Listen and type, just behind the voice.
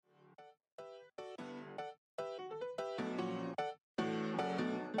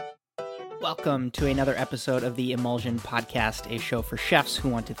Welcome to another episode of the Emulsion Podcast, a show for chefs who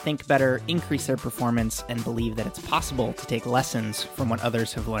want to think better, increase their performance, and believe that it's possible to take lessons from what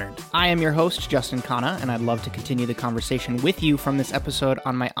others have learned. I am your host, Justin Khanna, and I'd love to continue the conversation with you from this episode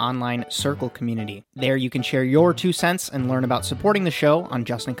on my online Circle community. There you can share your 2 cents and learn about supporting the show on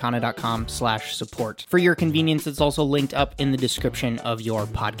justinkhanna.com/support. For your convenience, it's also linked up in the description of your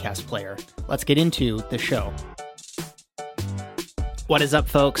podcast player. Let's get into the show. What is up,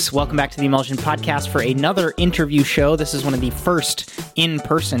 folks? Welcome back to the Emulsion Podcast for another interview show. This is one of the first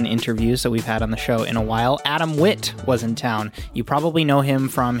in-person interviews that we've had on the show in a while. Adam Witt was in town. You probably know him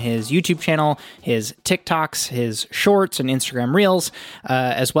from his YouTube channel, his TikToks, his shorts and Instagram Reels,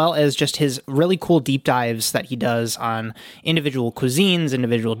 as well as just his really cool deep dives that he does on individual cuisines,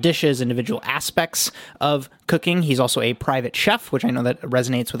 individual dishes, individual aspects of cooking. He's also a private chef, which I know that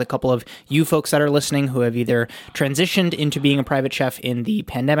resonates with a couple of you folks that are listening who have either transitioned into being a private chef in the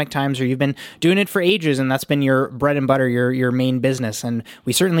pandemic times, or you've been doing it for ages and that's been your bread and butter, your main business. And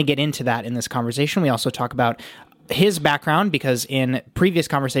we certainly get into that in this conversation. We also talk about his background, because in previous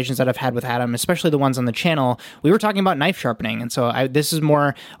conversations that I've had with Adam, especially the ones on the channel, we were talking about knife sharpening. And so this is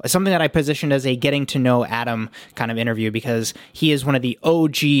more something that I positioned as a getting to know Adam kind of interview, because he is one of the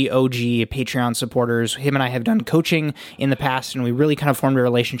OG Patreon supporters. Him and I have done coaching in the past, and we really kind of formed a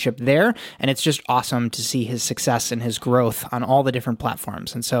relationship there. And it's just awesome to see his success and his growth on all the different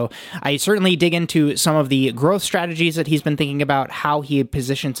platforms. And so I certainly dig into some of the growth strategies that he's been thinking about, how he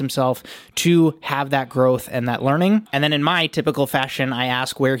positions himself to have that growth and that learning. And then in my typical fashion, I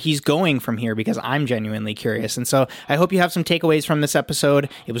ask where he's going from here, because I'm genuinely curious. And so I hope you have some takeaways from this episode.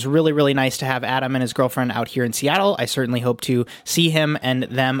 It was really, really nice to have Adam and his girlfriend out here in Seattle. I certainly hope to see him and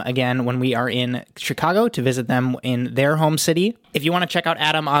them again when we are in Chicago to visit them in their home city. If you want to check out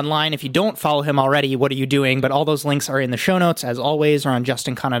Adam online, if you don't follow him already, what are you doing? But all those links are in the show notes, as always, or on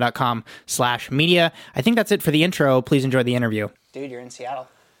justinkhanna.com/media. I think that's it for the intro. Please enjoy the interview. Dude, you're in Seattle.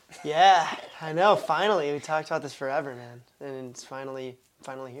 Yeah, I know. Finally, we talked about this forever, man, and it's finally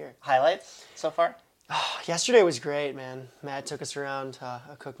here. Highlights so far? Oh, yesterday was great, man. Matt took us around.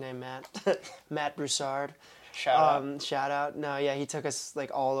 A cook named Matt, Matt Broussard. Shout out. No, yeah, he took us like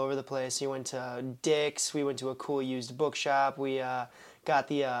all over the place. He went to Dick's. We went to a cool used bookshop. We got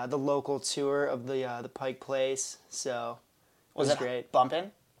the local tour of the Pike Place. So it was great.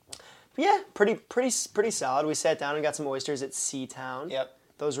 Bumping? Yeah, pretty solid. We sat down and got some oysters at Seatown. Yep.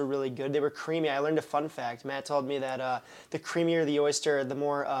 Those were really good. They were creamy. I learned a fun fact. Matt told me that the creamier the oyster, the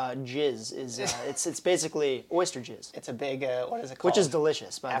more jizz is. It's basically oyster jizz. It's a big, what is it called? Which is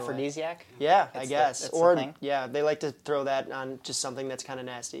delicious, by the way. Aphrodisiac? Yeah, I guess. It's or the thing. Yeah, they like to throw that on just something that's kind of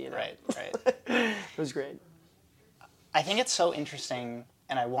nasty. You know? Right. It was great. I think it's so interesting,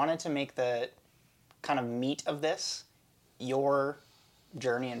 and I wanted to make the kind of meat of this your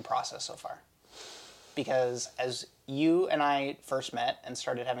journey and process so far. Because as you and I first met and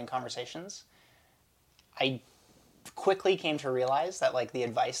started having conversations, I quickly came to realize that like the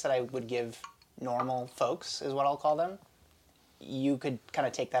advice that I would give normal folks, is what I'll call them, you could kind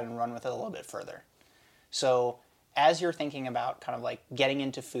of take that and run with it a little bit further. So as you're thinking about kind of like getting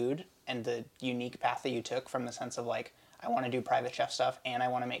into food and the unique path that you took from the sense of like, I want to do private chef stuff and I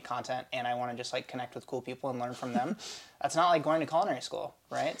want to make content and I want to just like connect with cool people and learn from them, that's not like going to culinary school,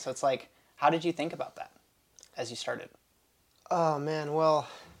 right? So it's like, how did you think about that as you started? Oh, man. Well,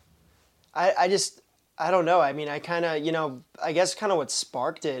 I don't know. I mean, I kind of, I guess kind of what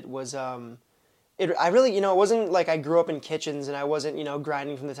sparked it was, it wasn't like I grew up in kitchens and I wasn't,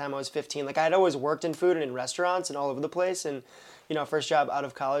 grinding from the time I was 15. Like I'd always worked in food and in restaurants and all over the place. And, first job out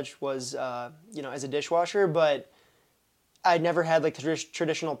of college was, as a dishwasher, but I'd never had like the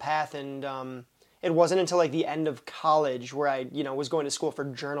traditional path. And it wasn't until like the end of college where I, was going to school for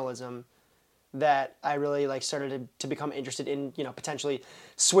journalism that I really like started to become interested in, potentially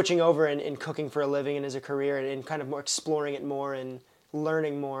switching over and cooking for a living and as a career and kind of more exploring it more and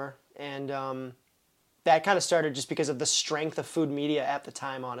learning more. And that kind of started just because of the strength of food media at the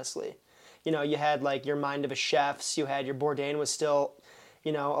time, honestly. You had like your Mind of a Chefs, you had your Bourdain was still,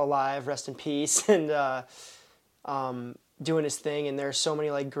 alive, rest in peace, and doing his thing, and there's so many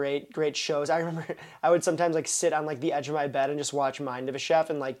like great shows. I remember I would sometimes like sit on like the edge of my bed and just watch Mind of a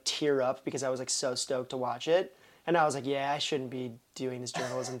Chef and like tear up because I was like so stoked to watch it. And I was like, yeah, I shouldn't be doing this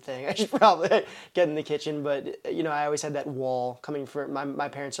journalism thing. I should probably get in the kitchen. But I always had that wall coming from my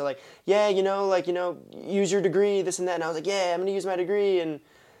parents are like, yeah, use your degree, this and that. And I was like, yeah, I'm gonna use my degree. And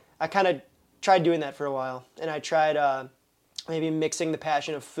I kind of tried doing that for a while. And I tried maybe mixing the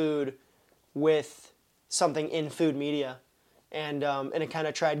passion of food with something in food media. And I kind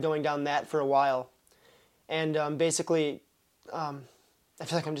of tried going down that for a while. And basically, I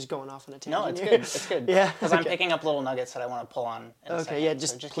feel like I'm just going off on a tangent. No, it's here. good. It's good. Yeah. Because I'm picking up little nuggets that I want to pull on in a Okay, second. yeah,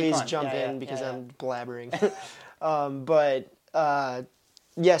 just keep please going. jump Yeah, in because yeah. I'm blabbering.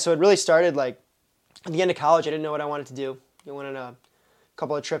 Yeah, so it really started like at the end of college. I didn't know what I wanted to do. I went on a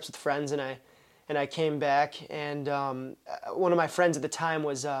couple of trips with friends, and I came back, and one of my friends at the time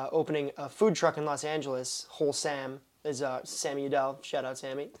was opening a food truck in Los Angeles. Whole Sam is Sammy Udell. Shout out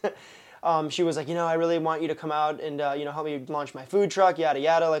Sammy. She was like, I really want you to come out and help me launch my food truck, yada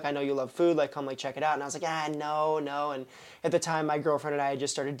yada. Like, I know you love food. Like, come check it out. And I was like, no. And at the time, my girlfriend and I had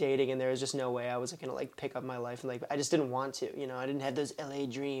just started dating, and there was just no way I was gonna pick up my life. And I just didn't want to. I didn't have those LA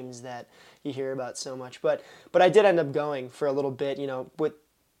dreams that you hear about so much. But I did end up going for a little bit, with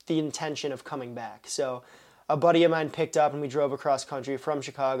the intention of coming back. So a buddy of mine picked up, and we drove across country from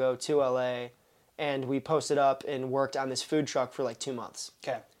Chicago to LA, and we posted up and worked on this food truck for 2 months.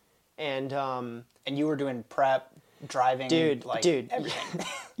 Okay. And you were doing prep, driving, dude, everything.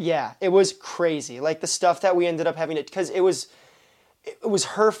 Yeah, it was crazy. The stuff that we ended up having to, because it was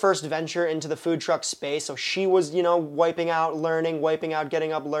her first venture into the food truck space. So she was, wiping out,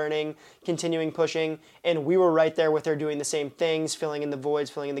 getting up, learning, continuing pushing, and we were right there with her doing the same things, filling in the voids,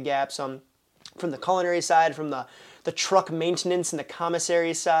 filling in the gaps. From the culinary side, from the truck maintenance and the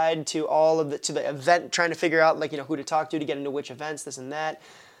commissary side to to the event, trying to figure out who to talk to get into which events, this and that.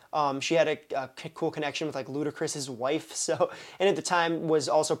 She had a cool connection with Ludacris's wife, and at the time was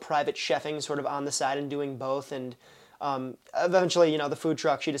also private chefing sort of on the side and doing both. And eventually, the food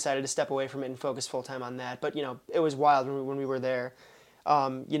truck, she decided to step away from it and focus full time on that. But it was wild when we were there.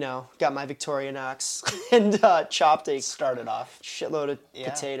 Got my Victorinox and chopped a started off shitload of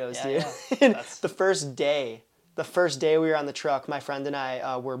potatoes, dude. Yeah. And the first day we were on the truck, my friend and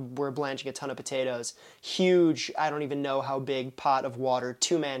I were blanching a ton of potatoes. Huge, I don't even know how big pot of water,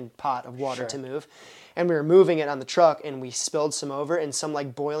 2-man pot of water to move. And we were moving it on the truck, and we spilled some over, and some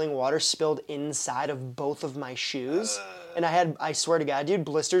boiling water spilled inside of both of my shoes. And I swear to God, dude,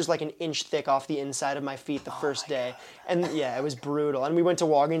 blisters an inch thick off the inside of my feet the first day. And yeah, it was brutal. And we went to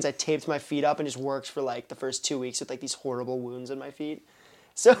Walgreens, I taped my feet up and just worked for the first 2 weeks with these horrible wounds in my feet.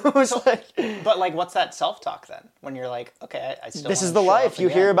 So it was But what's that self-talk then? When you're okay, I still this is the life. You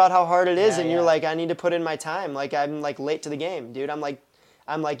hear about how hard it is, and you're I need to put in my time. I'm late to the game, dude. I'm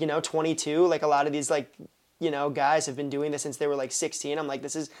 22. A lot of these guys have been doing this since they were 16. I'm I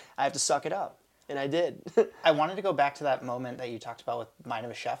have to suck it up. And I did. I wanted to go back to that moment that you talked about with Mind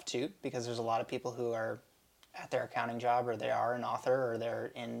of a Chef too, because there's a lot of people who are at their accounting job, or they are an author, or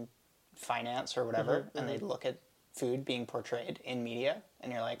they're in finance or whatever, and they look at food being portrayed in media,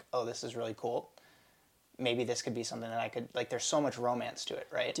 and you're oh, this is really cool. Maybe this could be something that I could, there's so much romance to it,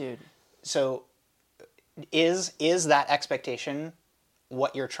 right? Dude. So is that expectation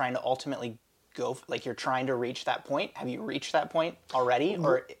what you're trying to ultimately go, you're trying to reach that point? Have you reached that point already?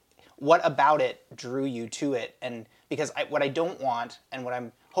 Or what about it drew you to it? And because what I don't want, and what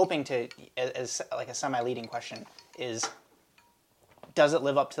I'm hoping to, as a semi-leading question, is does it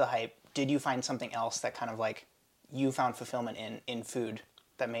live up to the hype? Did you find something else that kind of you found fulfillment in food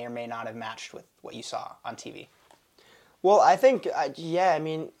that may or may not have matched with what you saw on TV? Well, I think, I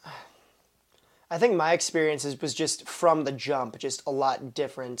think my experiences was just from the jump, just a lot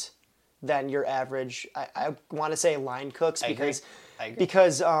different than your average, I want to say line cooks, because I agree.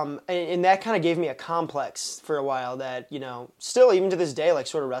 Because and that kind of gave me a complex for a while that still even to this day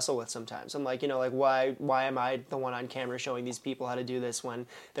sort of wrestle with sometimes. I'm why am I the one on camera showing these people how to do this when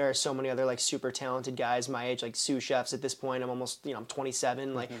there are so many other super talented guys my age, sous chefs at this point. I'm almost I'm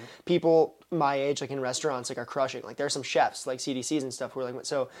 27. People my age in restaurants are crushing. There are some chefs CDCs and stuff who are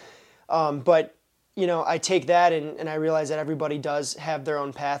so, but. I take that and I realize that everybody does have their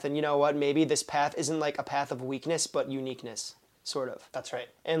own path, and you know what? Maybe this path isn't a path of weakness, but uniqueness, sort of. That's right.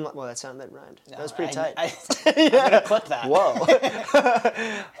 And well, that rhymed. No, that was pretty tight. I'm gonna clip that. Whoa.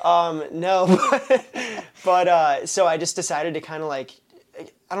 No, but so I just decided to kind of I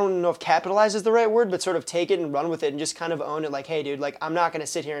don't know if capitalize is the right word, but sort of take it and run with it and just kind of own it. Hey, dude, I'm not gonna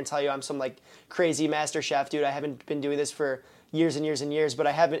sit here and tell you I'm some crazy master chef, dude. I haven't been doing this for years and years and years, but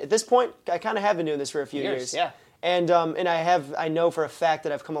I haven't, at this point, I kind of have been doing this for a few years. Yeah. And I know for a fact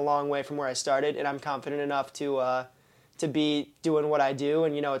that I've come a long way from where I started, and I'm confident enough to be doing what I do,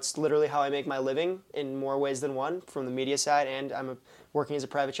 and it's literally how I make my living in more ways than one, from the media side, and I'm working as a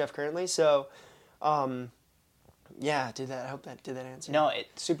private chef currently. So, yeah, did that? I hope that did that answer. No, it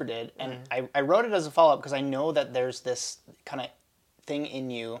super did, and I wrote it as a follow up because I know that there's this kind of thing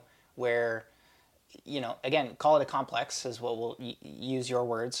in you where, again, call it a complex is what we'll use your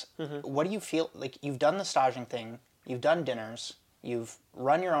words. What do you feel you've done the staging thing, you've done dinners, you've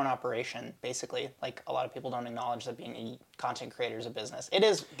run your own operation, basically. Like, a lot of people don't acknowledge that being a content creator is a business. It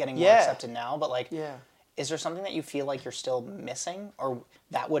is getting more accepted now, but, like, is there something that you feel like you're still missing, or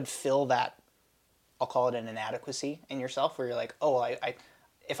that would fill that, I'll call it an inadequacy in yourself, where you're like, oh, I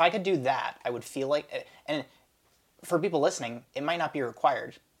if I could do that, I would feel like, and for people listening, it might not be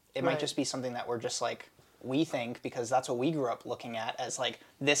required. It might just be something that we're just like, we think, because that's what we grew up looking at as like,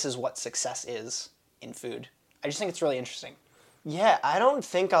 this is what success is in food. I just think it's really interesting. Yeah, I don't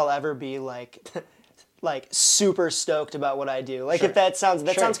think I'll ever be like super stoked about what I do. Like, if that sounds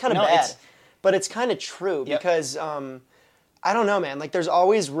kind of bad, but it's kind of true because I don't know, man. Like, there's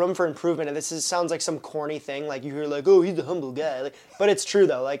always room for improvement, and sounds like some corny thing. Like, you hear like, oh, he's a humble guy, like, but it's true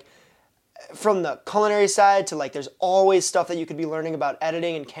though. Like, from the culinary side to like, there's always stuff that you could be learning about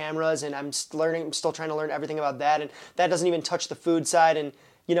editing and cameras, and I'm still trying to learn everything about that, and that doesn't even touch the food side. And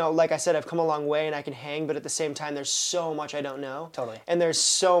you know, like I said, I've come a long way and I can hang, but at the same time, there's so much I don't know. Totally. And there's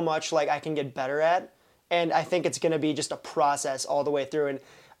so much like I can get better at, and I think it's going to be just a process all the way through. And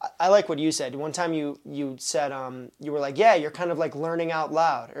I like what you said. One time you said you were like, yeah, you're kind of like learning out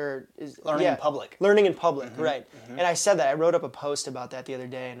loud, or learning in public. Learning in public, right? Mm-hmm. And I said that. I wrote up a post about that the other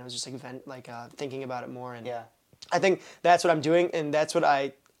day, and I was just like thinking about it more. And I think that's what I'm doing, and that's what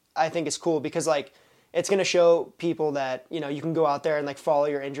I think is cool, because like, it's going to show people that, you know, you can go out there and like follow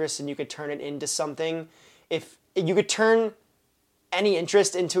your interests, and you could turn it into something. If you could turn any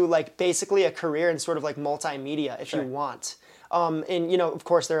interest into like basically a career in sort of like multimedia if you want. And, you know, of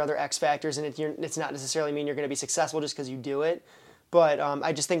course there are other X factors, and it's not necessarily mean you're going to be successful just because you do it. But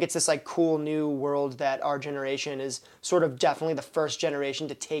I just think it's this like cool new world that our generation is sort of definitely the first generation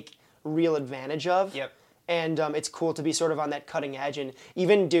to take real advantage of. Yep. And it's cool to be sort of on that cutting edge. And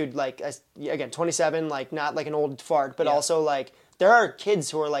even, dude, like, again, 27, like, not like an old fart, but also, like, there are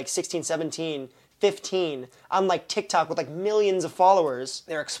kids who are, like, 16, 17, 15 on, like, TikTok with, like, millions of followers.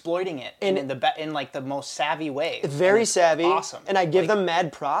 They're exploiting it in like, the most savvy way. Very savvy. Awesome. And I give them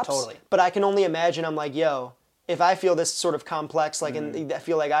mad props. Totally. But I can only imagine, I'm like, yo, if I feel this sort of complex, like, and I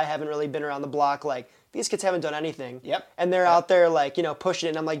feel like I haven't really been around the block, like, these kids haven't done anything. Yep. And they're out there, like, you know, pushing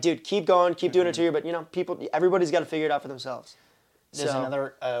it. And I'm like, dude, keep going, keep doing it to you. But, you know, everybody's got to figure it out for themselves. There's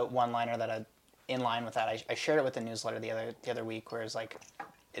another one-liner that in line with that. I shared it with the newsletter the other week, where it's like,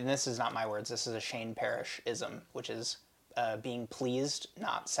 and this is not my words, this is a Shane Parrish-ism, which is being pleased,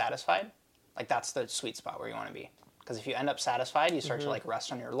 not satisfied. Like, that's the sweet spot where you want to be. Because if you end up satisfied, you start to, like,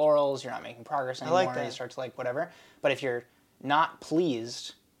 rest on your laurels. You're not making progress anymore. I like that. You start to, like, whatever. But if you're not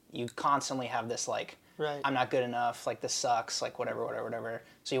pleased, you constantly have this, like, I'm not good enough, like, this sucks, like, whatever.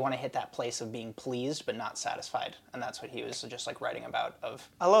 So you want to hit that place of being pleased but not satisfied. And that's what he was just, like, writing about.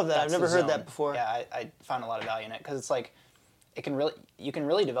 I love that. I've never heard that before. Yeah, I found a lot of value in it. Because it's like, you can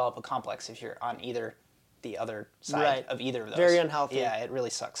really develop a complex if you're on either the other side of either of those. Very unhealthy. Yeah, it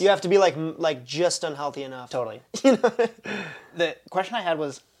really sucks. You have to be, like just unhealthy enough. Totally. You know? The question I had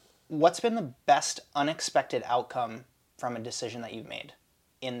was, what's been the best unexpected outcome from a decision that you've made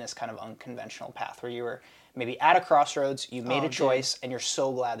in this kind of unconventional path, where you were maybe at a crossroads, you made a choice, and you're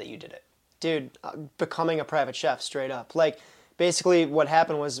so glad that you did it? Dude, becoming a private chef, straight up. Like, basically what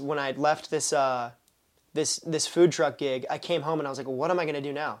happened was, when I left this food truck gig, I came home and I was like, well, what am I going to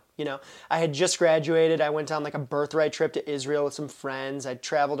do now? You know, I had just graduated. I went on like a birthright trip to Israel with some friends. I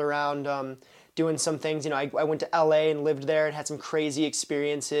traveled around doing some things. You know, I went to LA and lived there and had some crazy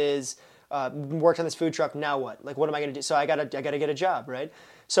experiences. Worked on this food truck. Now what? Like, what am I going to do? So I gotta get a job, right?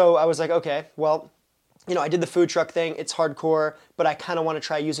 So I was like, okay, well, you know, I did the food truck thing. It's hardcore, but I kind of want to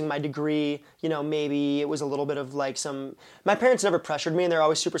try using my degree. You know, maybe it was a little bit of like my parents never pressured me, and they're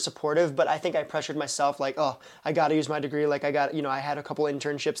always super supportive, but I think I pressured myself, like, oh, I got to use my degree. Like, I had a couple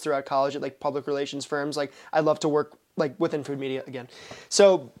internships throughout college at like public relations firms. Like, I'd love to work like within food media again.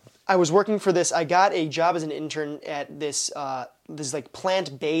 So I was working for this. I got a job as an intern at this like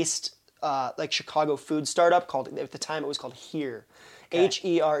plant-based like Chicago food startup called, at the time it was called Here. Okay.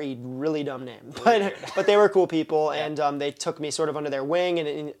 HERE, really dumb name, but they were cool people, and they took me sort of under their wing,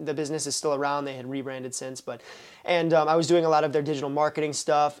 and the business is still around. They had rebranded since, and I was doing a lot of their digital marketing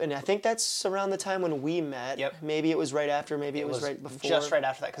stuff, and I think that's around the time when we met. Yep. Maybe it was right after, maybe it was right before. Just right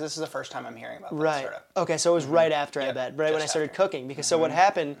after that, because this is the first time I'm hearing about that startup. Okay, so it was right after, I bet, right when I started cooking, because so what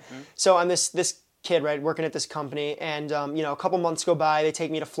happened, so I'm this kid, right, working at this company, and you know, a couple months go by, they take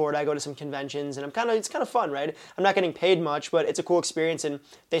me to Florida, I go to some conventions, and it's kind of fun, right? I'm not getting paid much, but it's a cool experience, and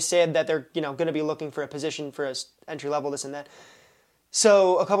they said that they're, you know, going to be looking for a position for a entry level, this and that.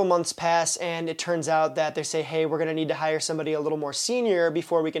 So a couple months pass, and it turns out that they say, hey, we're going to need to hire somebody a little more senior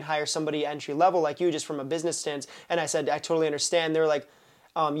before we can hire somebody entry level like you, just from a business stance. And I said, I totally understand. They're like,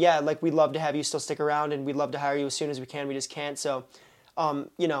 yeah, like we'd love to have you still stick around, and we'd love to hire you as soon as we can. We just can't. So,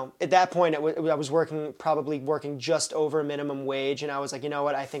 you know, at that point, I was probably working just over minimum wage, and I was like, you know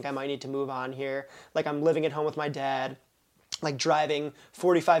what, I think I might need to move on here. Like, I'm living at home with my dad, like driving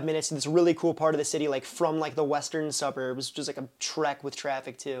 45 minutes to this really cool part of the city, like from like the western suburbs, just like a trek with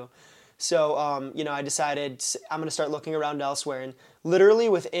traffic too. So, you know, I decided I'm going to start looking around elsewhere. And literally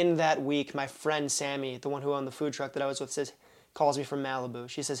within that week, my friend Sammy, the one who owned the food truck that I was with, calls me from Malibu.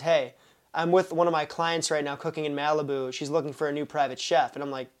 She says, hey, I'm with one of my clients right now cooking in Malibu. She's looking for a new private chef. And I'm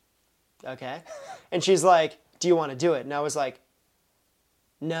like, okay. And she's like, do you want to do it? And I was like,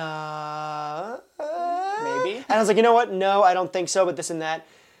 no. Maybe. And I was like, you know what? No, I don't think so, but this and that.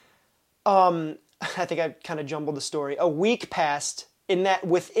 I think I kind of jumbled the story. A week passed.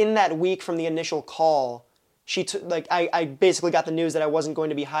 Within that week from the initial call, I basically got the news that I wasn't going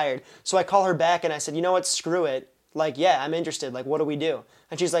to be hired. So I call her back and I said, you know what? Screw it. Like, yeah, I'm interested. Like, what do we do?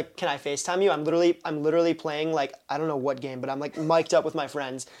 And she's like, can I FaceTime you? I'm literally playing, like, I don't know what game, but I'm like mic'd up with my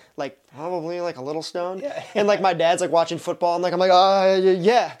friends, like probably like a little stoned. Yeah. And like my dad's like watching football. I'm like,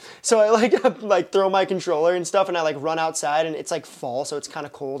 yeah. So I like throw my controller and stuff, and I like run outside, and it's like fall, so it's kind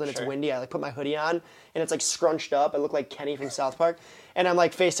of cold and it's windy. I like put my hoodie on, and it's like scrunched up. I look like Kenny from South Park, and I'm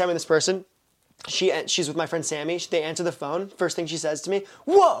like FaceTiming this person. She's with my friend Sammy. They answer the phone. First thing she says to me,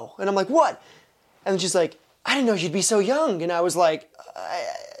 whoa! And I'm like, what? And then she's like, I didn't know you'd be so young. And I was like,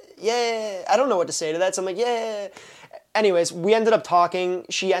 yeah, I don't know what to say to that. So I'm like, yeah. Anyways, we ended up talking.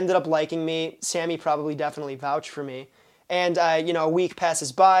 She ended up liking me. Sammy probably definitely vouched for me. And, you know, a week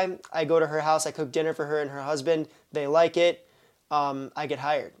passes by. I go to her house. I cook dinner for her and her husband. They like it. I get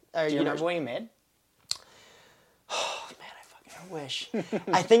hired. Do you remember what you made? Oh, man, I wish.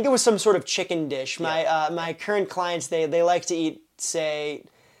 I think it was some sort of chicken dish. My current clients, they like to eat, say,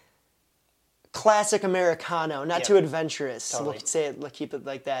 classic Americano, not too adventurous. Totally. We'll keep it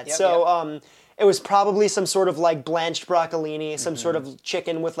like that. It was probably some sort of like blanched broccolini, some sort of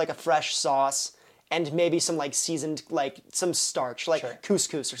chicken with like a fresh sauce, and maybe some like seasoned, like some starch, like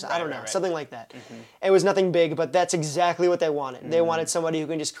couscous or something. I don't know, something like that. It was nothing big, but that's exactly what they wanted. They wanted somebody who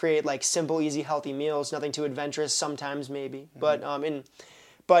can just create like simple, easy, healthy meals, nothing too adventurous, sometimes maybe.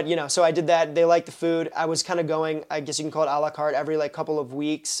 But, you know, so I did that. They liked the food. I was kind of going, I guess you can call it a la carte, every like couple of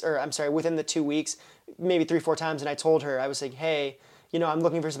weeks, or I'm sorry, within the 2 weeks, maybe 3-4 times. And I told her, I was like, hey, you know, I'm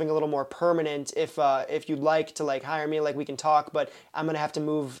looking for something a little more permanent. If you'd like to like hire me, like we can talk, but I'm going to have to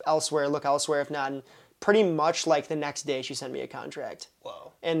move elsewhere, look elsewhere if not. And pretty much like the next day she sent me a contract.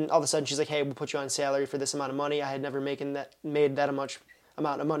 Whoa. And all of a sudden she's like, hey, we'll put you on salary for this amount of money. I had never made that much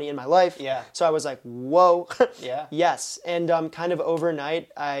amount of money in my life. Yeah. So I was like, whoa. Yeah. Yes. And kind of overnight,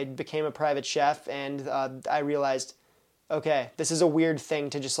 I became a private chef, and I realized, okay, this is a weird thing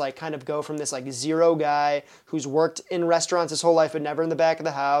to just like kind of go from this like zero guy who's worked in restaurants his whole life but never in the back of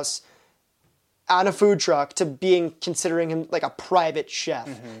the house on a food truck to considering him like a private chef.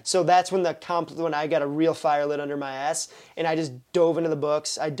 So that's when when I got a real fire lit under my ass, and I just dove into the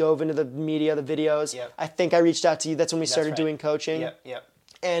books. I dove into the media, the videos. Yep. I think I reached out to you. That's when we started doing coaching. Yep.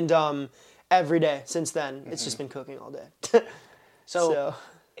 And every day since then, it's just been cooking all day. So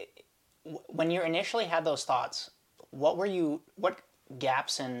when you initially had those thoughts, what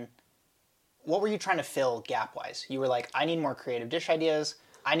gaps and what were you trying to fill gap-wise? You were like, I need more creative dish ideas.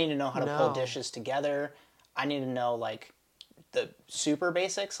 I need to know how to pull dishes together. I need to know, like, the super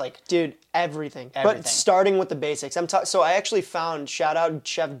basics. Like, dude, everything. But starting with the basics. So I actually found, shout out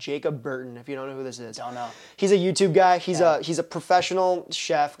Chef Jacob Burton, if you don't know who this is. Don't know. He's a YouTube guy. He's a professional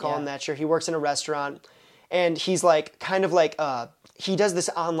chef, call him that. Sure, he works in a restaurant. And he's like, kind of like, he does this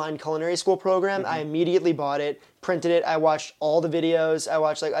online culinary school program. I immediately bought it, printed it. I watched all the videos.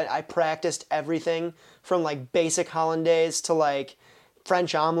 I practiced everything from like basic hollandaise to like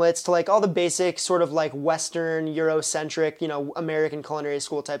French omelets to like all the basic sort of like Western, Eurocentric, you know, American culinary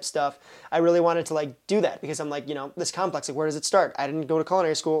school type stuff. I really wanted to like do that because I'm like, you know, this complex, like where does it start? I didn't go to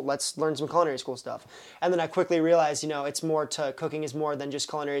culinary school. Let's learn some culinary school stuff. And then I quickly realized, you know, cooking is more than just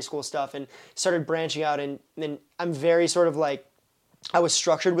culinary school stuff, and started branching out, and I'm very sort of like, I was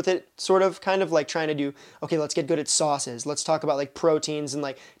structured with it, sort of, kind of like trying to do, okay, let's get good at sauces. Let's talk about like proteins and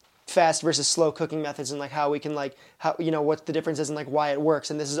like fast versus slow cooking methods, and like how we can like, how, you know, what the difference is and like why it works.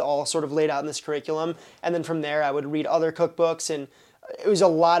 And this is all sort of laid out in this curriculum. And then from there I would read other cookbooks, and it was a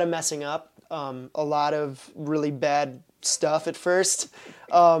lot of messing up, a lot of really bad stuff at first.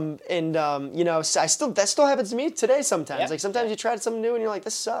 You know, that still happens to me today sometimes. Like sometimes you try something new and you're like,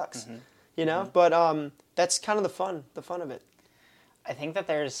 this sucks, you know, but that's kind of the fun of it. I think that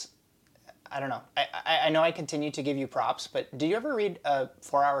there's, I don't know. I know I continue to give you props, but do you ever read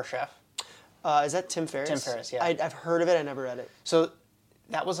 4 Hour Chef? Is that Tim Ferriss? Tim Ferriss, yeah. I've heard of it. I never read it. So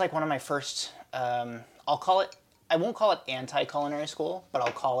that was like one of my first, I'll call it, I won't call it anti-culinary school, but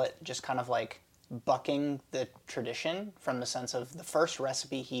I'll call it just kind of like bucking the tradition, from the sense of the first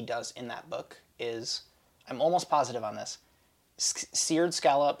recipe he does in that book is, I'm almost positive on this, seared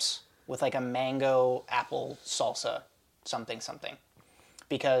scallops with like a mango apple salsa, something.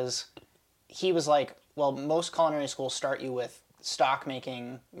 Because he was like, well, most culinary schools start you with stock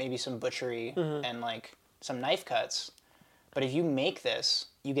making, maybe some butchery, and like some knife cuts. But if you make this,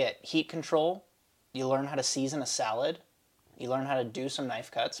 you get heat control, you learn how to season a salad, you learn how to do some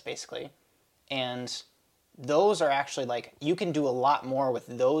knife cuts, basically. And those are actually like, you can do a lot more with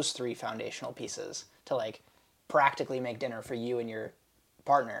those 3 foundational pieces to like practically make dinner for you and your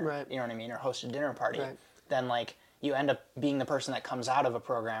partner, right. You know what I mean, or host a dinner party, right. Then like you end up being the person that comes out of a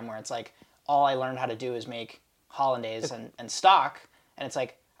program where it's like, all I learned how to do is make hollandaise and stock, and it's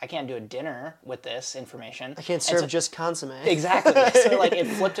like, I can't do a dinner with this information. I can't serve just consomme. Exactly. So like it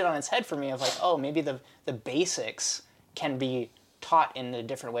flipped it on its head for me of like, oh, maybe the basics can be taught in a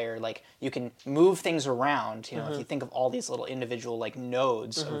different way, or like you can move things around, you know, if you think of all these little individual like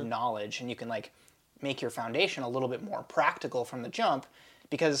nodes of knowledge, and you can like make your foundation a little bit more practical from the jump,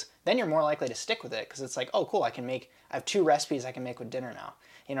 because then you're more likely to stick with it, because it's like, oh cool, I have 2 recipes I can make with dinner now.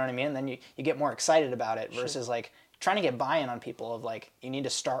 You know what I mean? And then you get more excited about it versus like trying to get buy-in on people of like, you need to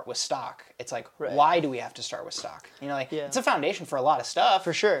start with stock. It's like, why do we have to start with stock? You know, like it's a foundation for a lot of stuff.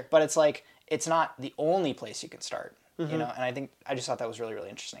 For sure. But it's like, it's not the only place you can start. You know, and I just thought that was really, really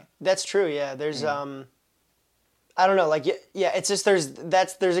interesting. That's true. Yeah. There's, I don't know, like, yeah, it's just,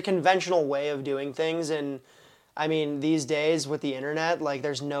 there's a conventional way of doing things. And I mean, these days with the internet, like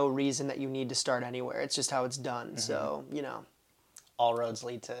there's no reason that you need to start anywhere. It's just how it's done. So, you know, all roads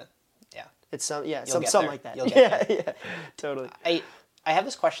lead to, it's something like that. You'll get there. Yeah, totally. I have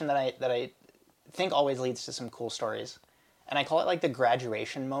this question that I think always leads to some cool stories, and I call it like the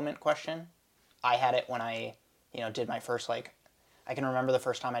graduation moment question. I had it when I, did my first like, I can remember the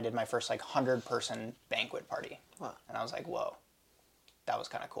first time I did my first like 100-person banquet party. Wow. And I was like, whoa, that was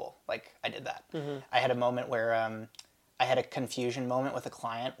kind of cool. Like I did that. I had a moment where I had a confusion moment with a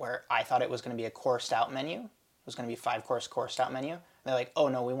client where I thought it was going to be a coursed out menu. It was going to be 5-course coursed out menu. They're like, oh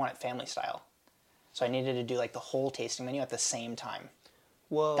no, we want it family style. So I needed to do like the whole tasting menu at the same time.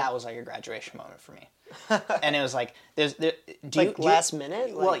 Whoa. That was like a graduation moment for me. And it was like, last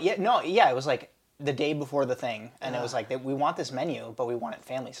minute? Well, yeah, it was like the day before the thing. And it was like, we want this menu, but we want it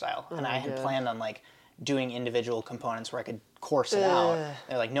family style. And I had planned on like doing individual components where I could course it out.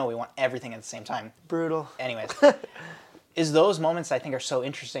 They're like, no, we want everything at the same time. Brutal. Anyways, is those moments I think are so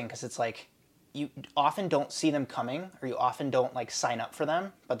interesting, because it's like, you often don't see them coming, or you often don't like sign up for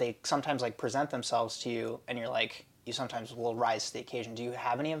them, but they sometimes like present themselves to you, and you're like, you sometimes will rise to the occasion. Do you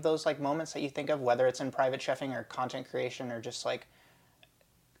have any of those like moments that you think of, whether it's in private chefing or content creation, or just like,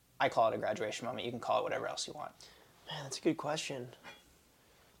 I call it a graduation moment. You can call it whatever else you want. Man, that's a good question.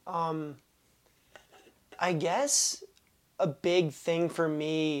 I guess a big thing for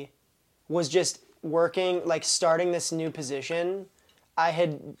me was just working, like starting this new position. I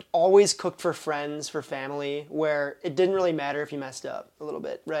had always cooked for friends, for family, where it didn't really matter if you messed up a little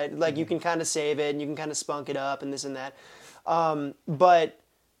bit, right? Like you can kind of save it and you can kind of spunk it up and this and that. But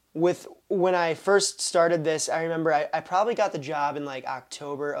when I first started this, I remember I probably got the job in like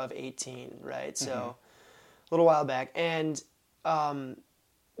October of 18, right? So a little while back. And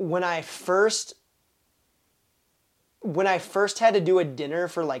when I first had to do a dinner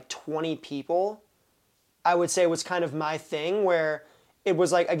for like 20 people, I would say it was kind of my thing, where it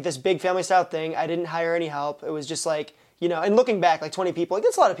was like this big family style thing. I didn't hire any help. It was just like, and looking back, like 20 people, like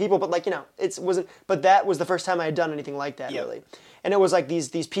that's a lot of people, but like, it wasn't, but that was the first time I had done anything like that, really. And it was like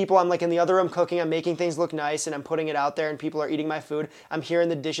these people, I'm like in the other room cooking, I'm making things look nice, and I'm putting it out there, and people are eating my food. I'm hearing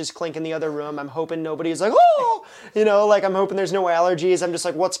the dishes clink in the other room. I'm hoping nobody's like, oh, like I'm hoping there's no allergies. I'm just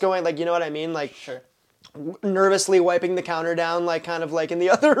like, what's going, like, you know what I mean? Like, sure. Nervously wiping the counter down, like kind of like in the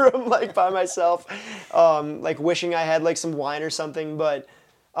other room, like by myself, like wishing I had like some wine or something. But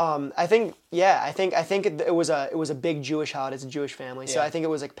I think it was a big Jewish holiday. It's a Jewish family, so I think it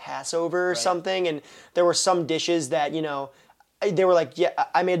was like Passover or something, and there were some dishes that they were like,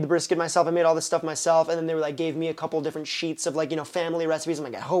 I made the brisket myself, I made all this stuff myself, and then they were like, gave me a couple different sheets of like, family recipes. I'm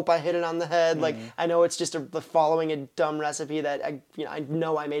like, I hope I hit it on the head. Like, I know it's just following a dumb recipe that I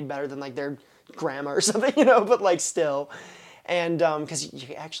know I made better than like their grandma or something, but like still. And because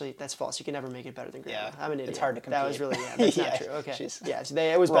actually, that's false. You can never make it better than grandma. I'm an idiot. It's hard to compete. That was really, that's not true. Okay. So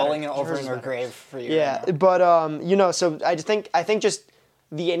it was rolling better. it over in her grave for you. Yeah, but so I think just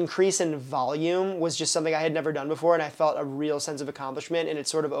the increase in volume was just something I had never done before, and I felt a real sense of accomplishment, and it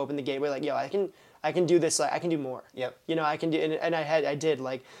sort of opened the gateway. Like, I I can do this, like I can do more. Yep. You know, I can do, and I did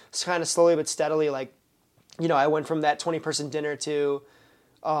like kind of slowly but steadily, like, you know, I went from that 20-person dinner to,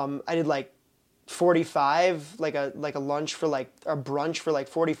 I did like 45, like a lunch for like a brunch for like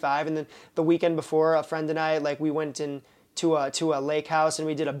 45, and then the weekend before, a friend and I, like, we went in to a lake house and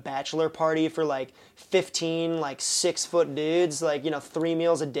we did a bachelor party for like 15 like 6-foot dudes, like, you know, 3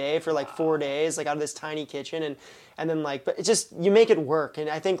 meals a day for like 4 days, like out of this tiny kitchen, and then like, but it's just, you make it work. And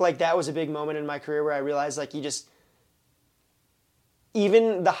I think like that was a big moment in my career where I realized like you just,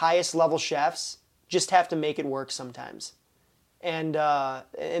 even the highest level chefs just have to make it work sometimes, and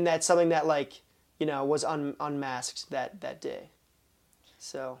that's something that, like, you know, was unmasked that day.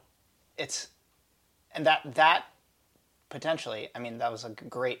 So and that potentially, I mean, that was a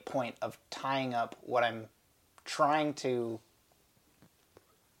great point of tying up what I'm trying to,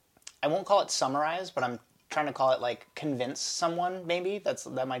 I won't call it summarize, but I'm trying to call it like convince someone maybe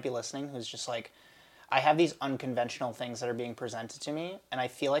that might be listening, who's just like, I have these unconventional things that are being presented to me, and I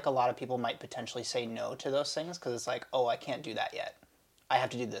feel like a lot of people might potentially say no to those things because it's like, oh, I can't do that yet. I have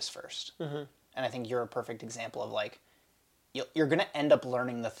to do this first. Mm-hmm. And I think you're a perfect example of like, you're going to end up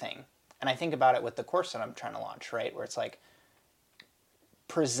learning the thing. And I think about it with the course that I'm trying to launch, right? Where it's like,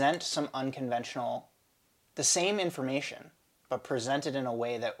 present some unconventional, the same information, but present it in a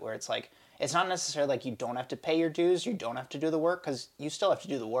way that where it's like, it's not necessarily like you don't have to pay your dues, you don't have to do the work, because you still have to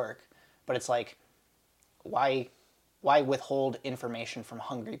do the work. But it's like, why withhold information from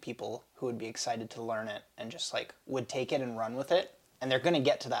hungry people who would be excited to learn it and just like would take it and run with it? And they're going to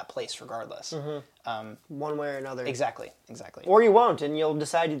get to that place regardless. Mm-hmm. One way or another. Exactly. Or you won't, and you'll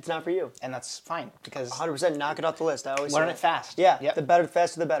decide it's not for you. And that's fine, because 100% knock it off the list. I always learn say it fast. Yeah, yep. The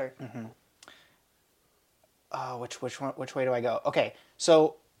faster the better. Mm-hmm. Which way do I go? Okay,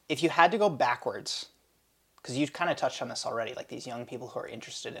 so if you had to go backwards, because you kind of touched on this already, like these young people who are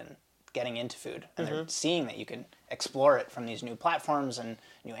interested in getting into food, and they're seeing that you can explore it from these new platforms and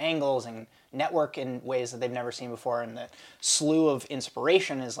new angles and network in ways that they've never seen before, and the slew of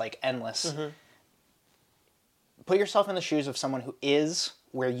inspiration is like endless. Mm-hmm. Put yourself in the shoes of someone who is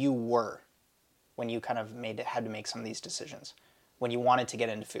where you were when you kind of had to make some of these decisions, when you wanted to get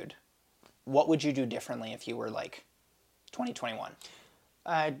into food. What would you do differently if you were like 2021?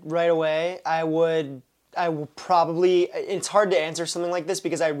 Right away, I would probably, it's hard to answer something like this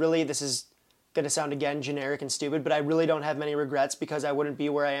because this is going to sound again generic and stupid, but I really don't have many regrets because I wouldn't be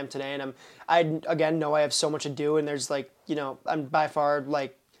where I am today. And I again know I have so much to do, and there's like, you know, I'm by far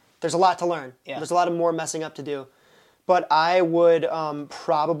like, there's a lot to learn. Yeah. There's a lot of more messing up to do. But I would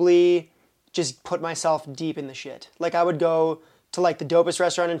probably just put myself deep in the shit. Like I would go to like the dopest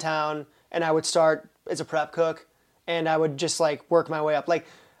restaurant in town, and I would start as a prep cook, and I would just like work my way up. Like,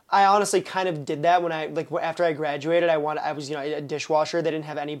 I honestly kind of did that when after I graduated. I was, you know, a dishwasher. They didn't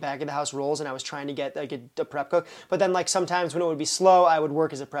have any back of the house roles, and I was trying to get like a prep cook. But then like sometimes when it would be slow, I would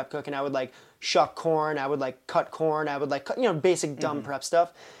work as a prep cook, and I would like shuck corn. I would like cut corn. I would like cut, you know, basic dumb prep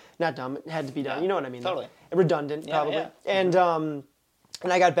stuff. Not dumb. It had to be done. Yeah, you know what I mean? Totally. Redundant, probably. Yeah. And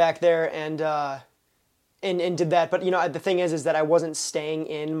I got back there and did that. But you know, the thing is that I wasn't staying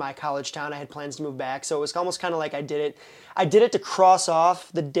in my college town. I had plans to move back, so it was almost kind of like I did it to cross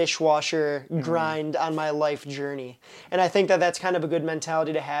off the dishwasher grind on my life journey. And I think that that's kind of a good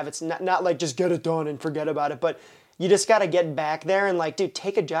mentality to have. It's not like just get it done and forget about it, but you just got to get back there and like, dude,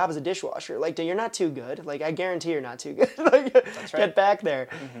 take a job as a dishwasher. Like, dude, you're not too good. Like, I guarantee you're not too good. Like, that's right. Get back there.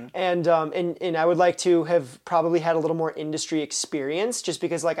 Mm-hmm. And I would like to have probably had a little more industry experience, just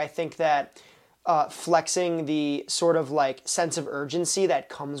because like I think that flexing the sort of like sense of urgency that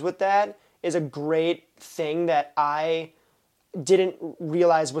comes with that is a great thing that I didn't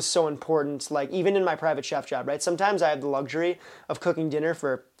realize was so important. Like even in my private chef job, right? Sometimes I have the luxury of cooking dinner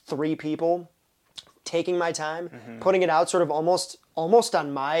for 3 people, taking my time, putting it out sort of almost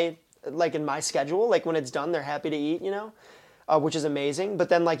on my, like in my schedule. Like when it's done, they're happy to eat, you know, which is amazing. But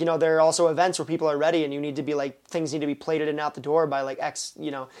then like, you know, there are also events where people are ready and you need to be like, things need to be plated and out the door by like X,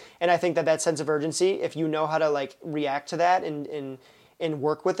 you know. And I think that sense of urgency, if you know how to like react to that and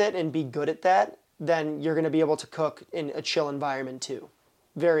work with it and be good at that, then you're going to be able to cook in a chill environment too,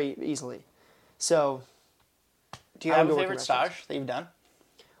 very easily. So, do you have a favorite stage that you've done?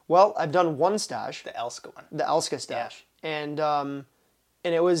 Well, I've done one stage. The Elska one. The Elska stage. Yeah. And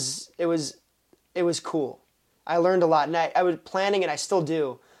it was cool. I learned a lot, and I was planning, and I still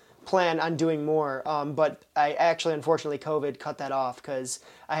do plan on doing more. But I actually, unfortunately, COVID cut that off because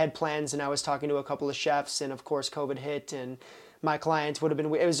I had plans, and I was talking to a couple of chefs, and of course, COVID hit, and my clients would have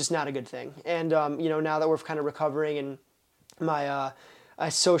been. It was just not a good thing. And you know, now that we're kind of recovering, and my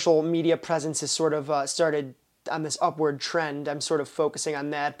social media presence has sort of started on this upward trend. I'm sort of focusing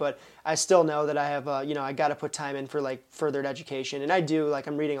on that, but I still know that I have, I got to put time in for like furthered education. And I do, like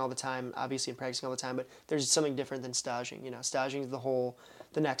I'm reading all the time, obviously, and practicing all the time, but there's something different than staging. Staging is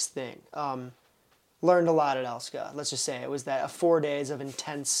the next thing. Learned a lot at Elska. Let's just say it was that 4 days of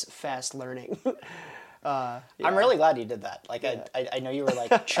intense, fast learning. Yeah. I'm really glad you did that. Like, yeah. I know you were like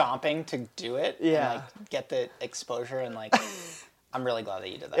chomping to do it. Yeah. And, like, get the exposure and like, I'm really glad that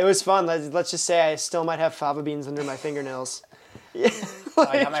you did that. It was fun. Let's just say I still might have fava beans under my fingernails. Yeah.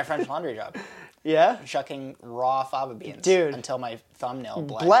 I got my French laundry job. Yeah? Shucking raw fava beans. Dude. Until my thumbnail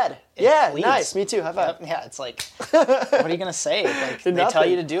bled. Yeah, nice. Me too. High five. Yep. Yeah, it's like, what are you going to say? Like, they tell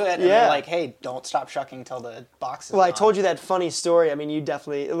you to do it, and they're like, hey, don't stop shucking until the box is Well, gone. I told you that funny story. I mean, you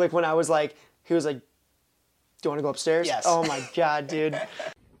definitely, like when I was like, he was like, do you want to go upstairs? Yes. Oh my God, dude.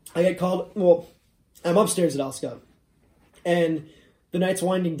 I get called, I'm upstairs at Elska, and the night's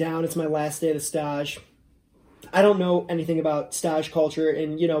winding down. It's my last day of the stage. I don't know anything about stage culture,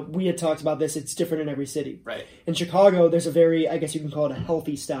 and, we had talked about this. It's different in every city. Right. In Chicago, there's a very, I guess you can call it a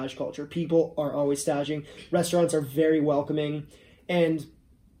healthy stage culture. People are always staging. Restaurants are very welcoming. And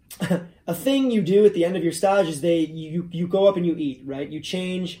a thing you do at the end of your stage is you go up and you eat, right? You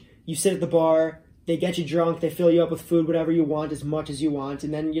change, you sit at the bar, they get you drunk, they fill you up with food, whatever you want, as much as you want,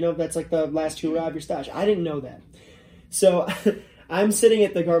 and then, that's like the last hurrah of your stage. I didn't know that. So I'm sitting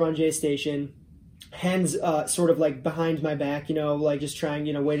at the Garde station, hands sort of like behind my back, like just trying,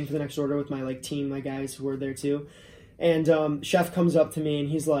 waiting for the next order with my like team, my guys who were there too. And chef comes up to me and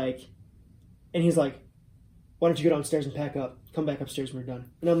he's like, why don't you go downstairs and pack up? Come back upstairs when we're done.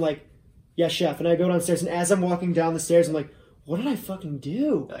 And I'm like, yeah, chef. And I go downstairs, and as I'm walking down the stairs, I'm like, what did I fucking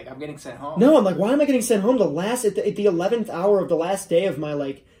do? You're like, I'm getting sent home. No, I'm like, why am I getting sent home at the 11th hour of the last day of my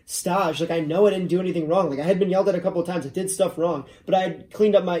like stage? Like, I know I didn't do anything wrong. Like, I had been yelled at a couple of times. I did stuff wrong, but I had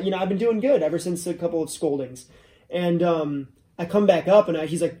cleaned up my, I've been doing good ever since a couple of scoldings. And I come back up, and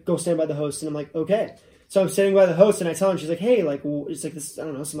he's like, go stand by the host. And I'm like, okay. So I'm standing by the host, and I tell him, she's like, hey, like, it's like this, I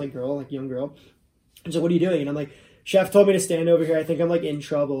don't know, some like girl, like young girl. She's like, what are you doing? And I'm like, chef told me to stand over here. I think I'm like in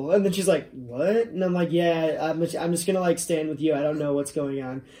trouble. And then she's like, what? And I'm like, yeah, I'm just gonna like stand with you. I don't know what's going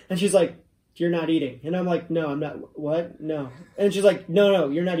on. And she's like, you're not eating. And I'm like, no, I'm not. What? No. And she's like, no,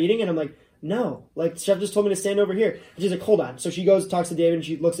 you're not eating. And I'm like, no. Like, chef just told me to stand over here. And she's like, hold on. So she goes, talks to David, and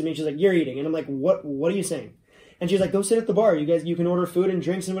she looks at me, and she's like, you're eating. And I'm like, what are you saying? And she's like, go sit at the bar. You can order food and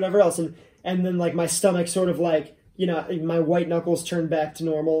drinks and whatever else. And then like my stomach sort of like, my white knuckles turned back to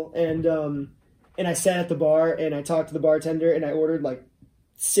normal. And I sat at the bar, and I talked to the bartender, and I ordered like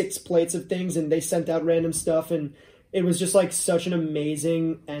 6 plates of things, and they sent out random stuff, and it was just like such an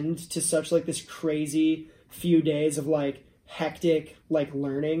amazing end to such like this crazy few days of like hectic like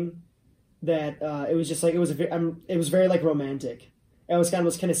learning that it was just like it was very like romantic. I was kind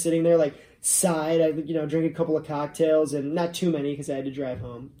of sitting there like sighed. I drink a couple of cocktails, and not too many because I had to drive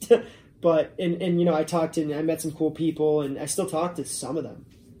home. But and I talked and I met some cool people, and I still talk to some of them.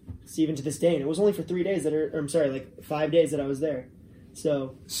 Even to this day, and it was only for 3 days like 5 days that I was there.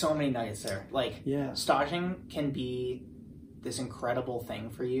 So many nuggets there. Like, yeah. Staging can be this incredible thing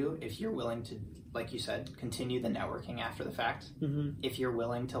for you if you're willing to, like you said, continue the networking after the fact. Mm-hmm. If you're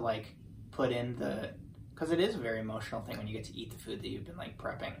willing to like put in because it is a very emotional thing when you get to eat the food that you've been like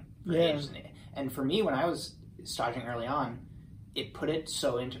prepping for ages. And for me, when I was staging early on, it put it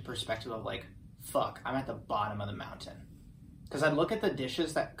so into perspective of like, fuck, I'm at the bottom of the mountain. Because I'd look at the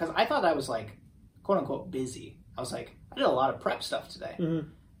dishes because I thought I was like, quote unquote, busy. I was like, I did a lot of prep stuff today. Mm-hmm.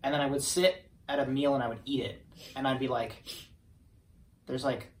 And then I would sit at a meal and I would eat it. And I'd be like, there's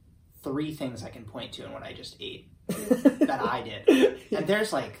like 3 things I can point to in what I just ate that I did. And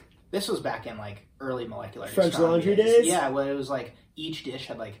there's like, this was back in like early molecular French laundry days? Yeah, well, it was like each dish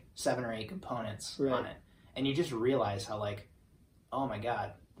had like 7 or 8 components on it. And you just realize how like, oh my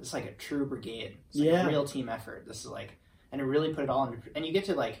God, this is like a true brigade. It's like a real team effort. This is like, and it really put it all in, and you get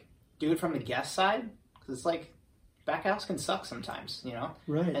to like do it from the guest side, because it's like back house can suck sometimes,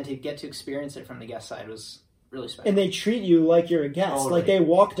 Right. And to get to experience it from the guest side was really special. And they treat you like you're a guest. Totally. Like they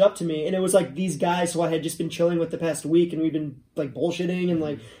walked up to me, and it was like these guys who I had just been chilling with the past week, and we've been like bullshitting, and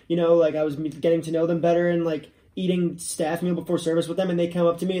like like I was getting to know them better, and like eating staff meal before service with them, and they come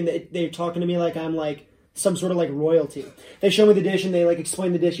up to me and they're talking to me like I'm like some sort of like royalty. They show me the dish and they like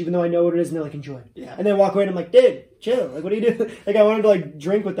explain the dish even though I know what it is, and they're like, enjoy. Yeah. And they walk away and I'm like, dude, chill. Like, what are you doing? Like, I wanted to like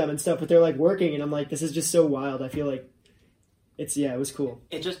drink with them and stuff, but they're like working, and I'm like, this is just so wild. I feel like it was cool.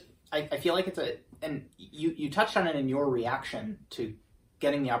 It just, I feel like and you touched on it in your reaction to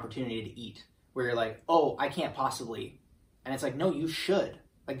getting the opportunity to eat, where you're like, oh, I can't possibly. And it's like, no, you should.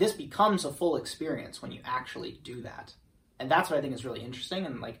 Like, this becomes a full experience when you actually do that. And that's what I think is really interesting,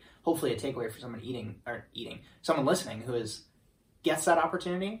 and like hopefully a takeaway for someone someone listening who gets that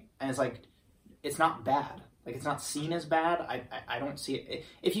opportunity and is like, it's not bad. Like, it's not seen as bad. I don't see it.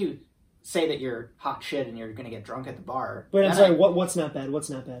 If you say that you're hot shit and you're going to get drunk at the bar. But I'm sorry, what's not bad?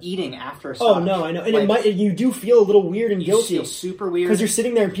 What's not bad? Eating after a stage. Oh, no, I know. And like, you do feel a little weird and guilty. You feel super weird. Because you're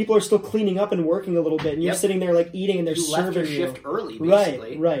sitting there and people are still cleaning up and working a little bit. And you're sitting there like eating and they're serving you. You left your shift early,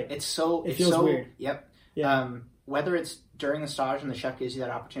 basically. Right. It feels weird. Yep. Yeah. Whether it's during the stage and the chef gives you that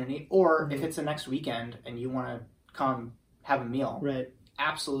opportunity, or if it's the next weekend and you want to come have a meal, right?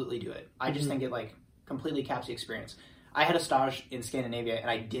 Absolutely do it. I just think it like completely caps the experience. I had a stage in Scandinavia and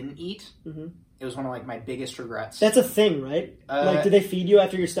I didn't eat. Mm-hmm. It was one of like my biggest regrets. That's a thing, right? Like, did they feed you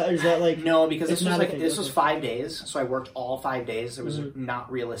after your stage? Is that like no? Because this was 5 days, so I worked all 5 days. There was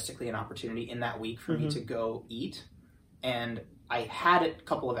not realistically an opportunity in that week for me to go eat, and I had a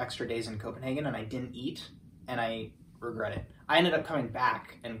couple of extra days in Copenhagen and I didn't eat, and I regret it. I ended up coming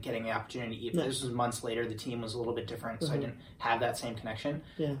back and getting the opportunity to eat. Nice. This was months later. The team was a little bit different, so I didn't have that same connection.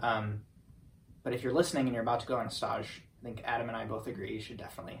 Yeah. But if you're listening and you're about to go on a stage, I think Adam and I both agree you should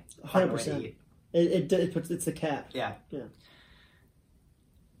definitely 100%. It's the cap. Yeah. Yeah.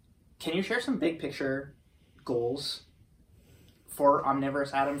 Can you share some big picture goals for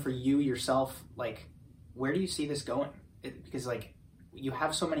Omnivorous, Adam, for you yourself? Like, where do you see this going? Because like you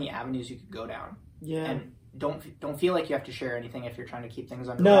have so many avenues you could go down. Yeah. And don't feel like you have to share anything if you're trying to keep things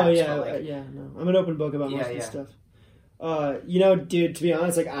under wraps. No. I'm an open book about most of this stuff. Dude, to be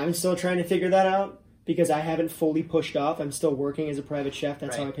honest, like I'm still trying to figure that out because I haven't fully pushed off. I'm still working as a private chef.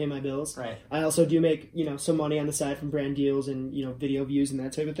 That's how I pay my bills. Right. I also do make, some money on the side from brand deals and, video views and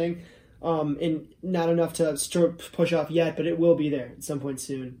that type of thing. And not enough to push off yet, but it will be there at some point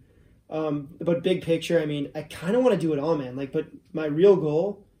soon. But big picture, I mean, I kind of want to do it all, man. Like, but my real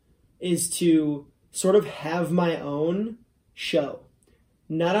goal is to sort of have my own show.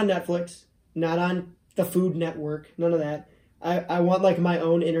 Not on Netflix, not on the Food Network, none of that. I want like my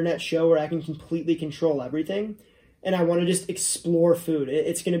own internet show where I can completely control everything. And I want to just explore food.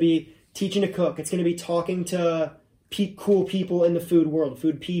 It's going to be teaching to cook. It's going to be talking to cool people in the food world,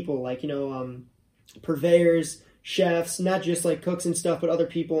 food people, like, purveyors, chefs, not just like cooks and stuff, but other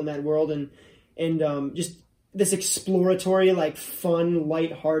people in that world. And just this exploratory, like fun,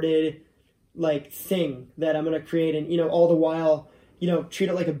 lighthearted, like thing that I'm going to create. And, all the while, treat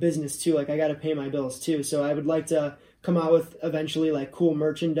it like a business too. Like I got to pay my bills too. So I would like to come out with eventually like cool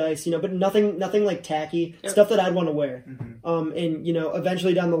merchandise, but nothing like tacky stuff that I'd want to wear. Mm-hmm. And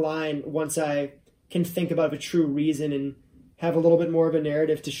eventually down the line, once I can think about a true reason and have a little bit more of a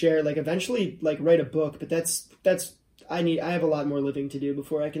narrative to share, like eventually like write a book. But I have a lot more living to do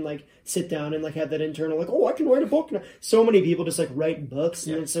before I can like sit down and like have that internal like, oh, I can write a book now. So many people just like write books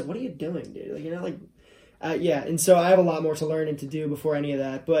and it's like, what are you doing, dude? Like and so I have a lot more to learn and to do before any of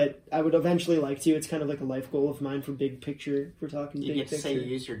that, but I would eventually like to. It's kind of like a life goal of mine for big picture. If we're talking you big picture. You get to say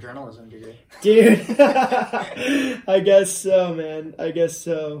you use your journalism degree. Dude, I guess so, man. I guess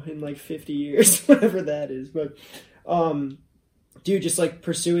so in like 50 years, whatever that is. But, dude, just like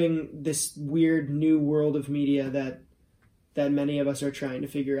pursuing this weird new world of media that many of us are trying to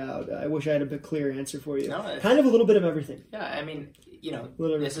figure out. I wish I had a bit clearer answer for you. No, kind of a little bit of everything. Yeah, I mean,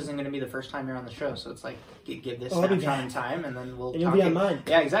 this isn't going to be the first time you're on the show, so it's like give this snapshot in time, and then we'll talk. You'll be on mine.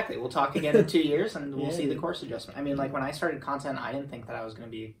 Yeah, exactly. We'll talk again in 2 years, and we'll see the course adjustment. I mean, like when I started content, I didn't think that I was going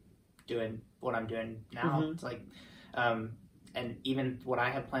to be doing what I'm doing now. Mm-hmm. It's like, and even what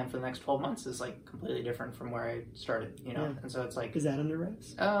I have planned for the next 12 months is like completely different from where I started. And so it's like, is that under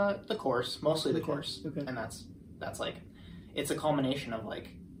wraps? The course, mostly the course, and that's like, it's a culmination of like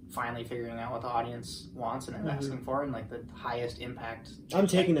finally figuring out what the audience wants and asking for, and like the highest impact. I'm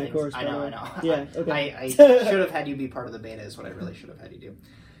taking that course. I know. Yeah, okay. I should have had you be part of the beta. Is what I really should have had you do.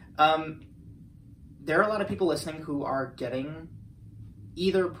 There are a lot of people listening who are getting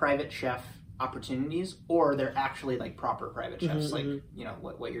either private chef opportunities or they're actually like proper private chefs, like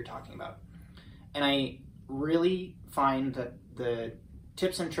what you're talking about. And I really find that the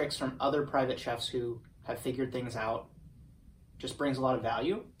tips and tricks from other private chefs who have figured things out just brings a lot of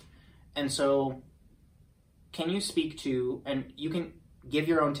value. And so can you speak to, and you can give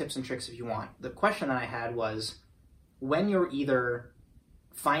your own tips and tricks if you want. The question that I had was, when you're either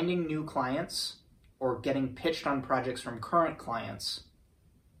finding new clients or getting pitched on projects from current clients,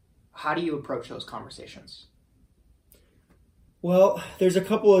 how do you approach those conversations? Well, there's a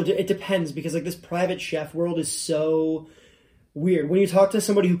couple of, it depends, because like this private chef world is so weird. When you talk to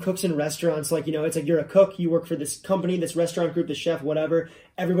somebody who cooks in restaurants, like, it's like you're a cook, you work for this company, this restaurant group, this chef, whatever.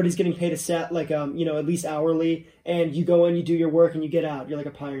 Everybody's getting paid a set, like, at least hourly, and you go in, you do your work, and you get out. You're like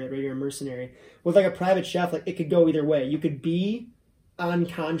a pirate, right? You're a mercenary. With like a private chef, like, it could go either way. You could be on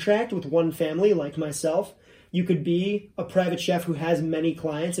contract with one family, like myself. You could be a private chef who has many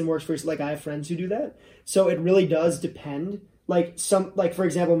clients and works for, like, I have friends who do that. So it really does depend. Like, for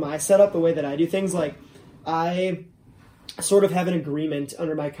example, my setup, the way that I do things, like, I sort of have an agreement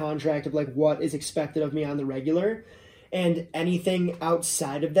under my contract of like what is expected of me on the regular, and anything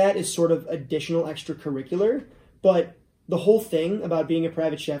outside of that is sort of additional extracurricular. But the whole thing about being a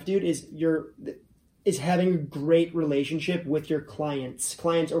private chef, dude, is having a great relationship with your clients,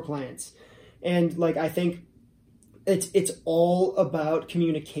 and like I think it's all about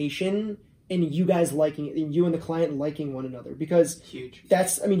communication and you guys liking it, and you and the client liking one another, because huge.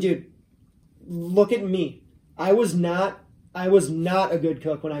 Dude, look at me. I was not a good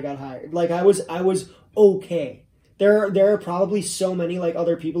cook when I got hired. Like, I was okay. There are probably so many like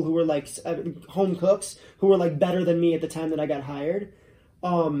other people who were like home cooks who were like better than me at the time that I got hired.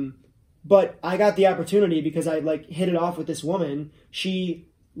 But I got the opportunity because I like hit it off with this woman. She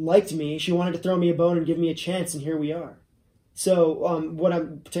liked me. She wanted to throw me a bone and give me a chance, and here we are.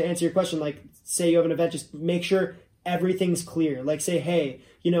 So, to answer your question, like, say you have an event, just make sure everything's clear. Like, say, hey,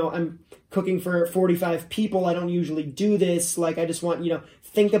 I'm cooking for 45 people. I don't usually do this. Like, I just want,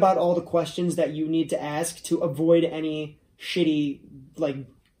 think about all the questions that you need to ask to avoid any shitty, like,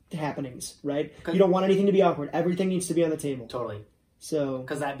 happenings, right? You don't want anything to be awkward. Everything needs to be on the table. Totally. So,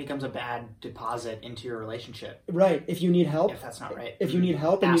 because that becomes a bad deposit into your relationship. Right. If you need help. If that's not right. If you need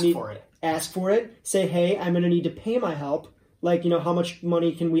help and ask for it. Say, hey, I'm going to need to pay my help. Like, how much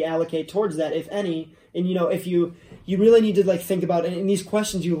money can we allocate towards that, if any? And, if you really need to, like, think about it. In these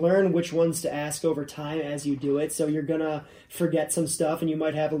questions, you learn which ones to ask over time as you do it. So you're going to forget some stuff, and you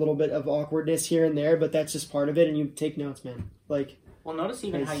might have a little bit of awkwardness here and there, but that's just part of it, and you take notes, man. Like, well, notice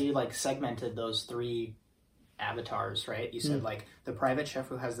even how you, like, segmented those three avatars, right? You said, like, the private chef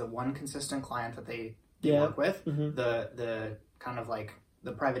who has the one consistent client that they work with, the kind of, like,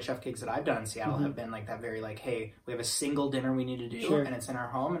 the private chef gigs that I've done in Seattle have been like that, very like, hey, we have a single dinner we need to do, and it's in our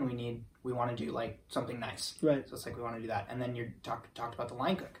home, and we want to do like something nice. Right. So it's like we want to do that. And then you talked about the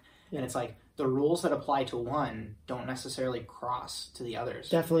line cook. Yeah. And it's like the rules that apply to one don't necessarily cross to the others.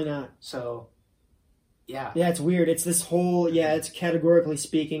 Definitely not. So yeah. Yeah, it's weird. It's this whole, it's categorically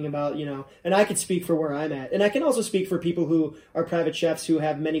speaking about, and I could speak for where I'm at. And I can also speak for people who are private chefs who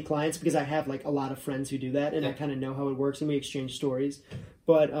have many clients, because I have like a lot of friends who do that, and I kind of know how it works, and we exchange stories.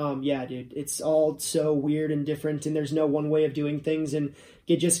 But yeah, dude, it's all so weird and different, and there's no one way of doing things, and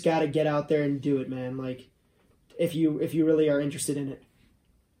you just got to get out there and do it, man. Like, if you really are interested in it.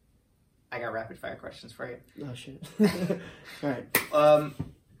 I got rapid fire questions for you. Oh shit. All right.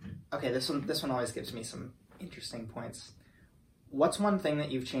 Okay, this one always gives me some interesting points. What's one thing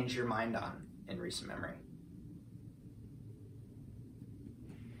that you've changed your mind on in recent memory?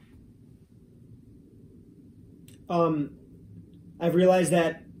 I've realized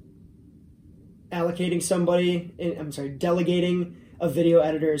that delegating a video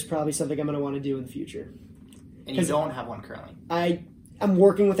editor is probably something I'm going to want to do in the future. And you don't have one currently? I'm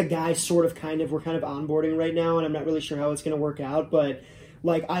working with a guy, we're kind of onboarding right now, and I'm not really sure how it's going to work out, but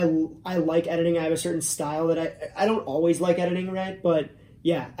like, I like editing. I have a certain style that I don't always like editing, right? But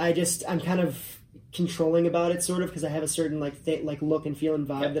yeah, I'm kind of controlling about it, sort of, because I have a certain like look and feel and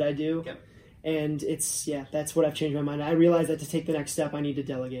vibe that I do. Yep. And that's what I've changed my mind. I realize that to take the next step, I need to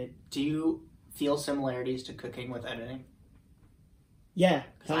delegate. Do you feel similarities to cooking with editing? Yeah,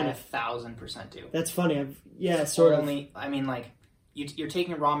 kind of. 1,000% do. That's funny. Sort of. I mean, like, you're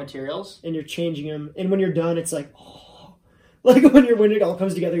taking raw materials and you're changing them, and when you're done, it's like, oh, like when it all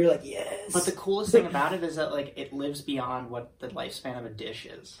comes together, you're like, yes. But the coolest thing about it is that like it lives beyond what the lifespan of a dish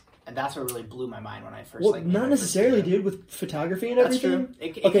is. And that's what really blew my mind when I first. Well, not necessarily, dude. With photography and everything, that's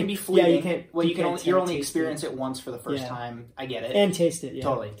true. It can be fleeting. Yeah, you can't. Well, you only experience it once for the first time. I get it. And taste it. Yeah,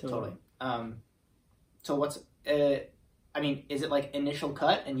 totally. So what's? I mean, is it like initial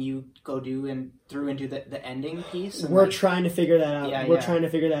cut, and you go through into the ending piece? We're trying to figure that out. Yeah, we're trying to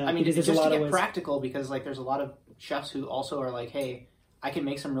figure that out. I mean, because it's there's just a lot to of get ways. Practical, because like there's a lot of chefs who also are like, hey, I can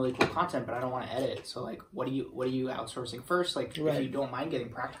make some really cool content, but I don't want to edit. So like, what are you outsourcing first? Like, if you don't mind getting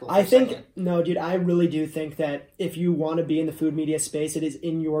practical. No, dude, I really do think that if you want to be in the food media space, it is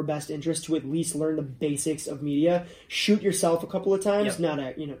in your best interest to at least learn the basics of media. Shoot yourself a couple of times,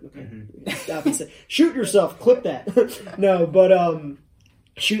 shoot yourself, clip that. No, but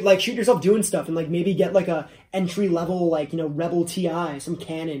shoot yourself doing stuff, and like maybe get like a entry level like Rebel TI, some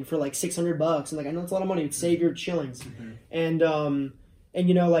Canon for like $600, and like I know it's a lot of money, it'd save your shillings, and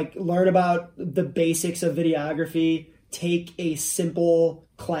like learn about the basics of videography. Take a simple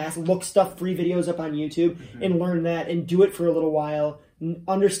class, look stuff, free videos up on YouTube, and learn that, and do it for a little while.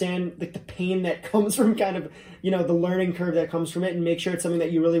 Understand like the pain that comes from kind of the learning curve that comes from it, and make sure it's something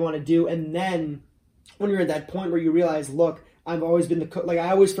that you really want to do. And then when you're at that point where you realize, look, I've always been the cook. Like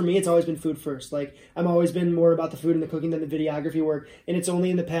for me, it's always been food first. Like I've always been more about the food and the cooking than the videography work. And it's only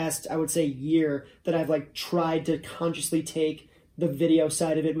in the past, I would say, year that I've like tried to consciously take the video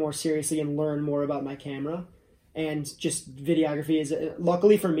side of it more seriously and learn more about my camera. And just videography is,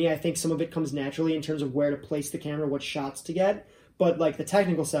 luckily for me, I think some of it comes naturally in terms of where to place the camera, what shots to get. But like the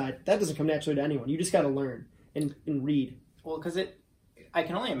technical side, that doesn't come naturally to anyone. You just got to learn and read. Well, because I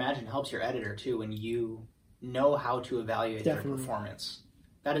can only imagine helps your editor too when you know how to evaluate their performance.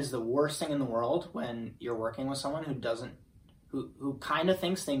 That is the worst thing in the world when you're working with someone who kind of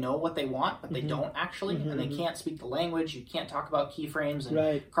thinks they know what they want, but they don't actually, and they can't speak the language. You can't talk about keyframes and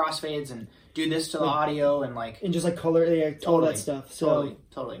crossfades and do this to the audio and like... And just like color, all that stuff. So,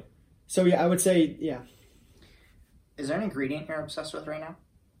 Totally. So yeah, I would say, yeah. Is there an ingredient you're obsessed with right now?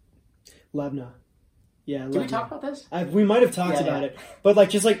 Labna. Yeah. Did we talk about this? We might have talked about it, but like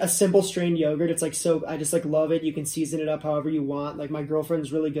just like a simple strained yogurt. It's like I just like love it. You can season it up however you want. Like my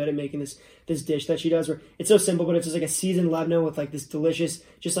girlfriend's really good at making this dish that she does where it's so simple, but it's just like a seasoned labna with like this delicious,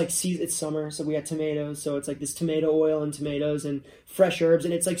 just like it's summer, so we got tomatoes, so it's like this tomato oil and tomatoes and fresh herbs,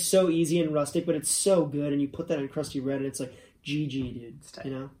 and it's like so easy and rustic, but it's so good. And you put that on crusty bread, and it's like GG,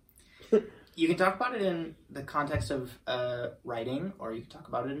 dude. You can talk about it in the context of writing, or you can talk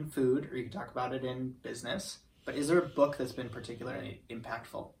about it in food, or you can talk about it in business. But is there a book that's been particularly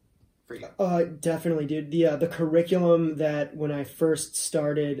impactful for you? Definitely, dude. The curriculum that when I first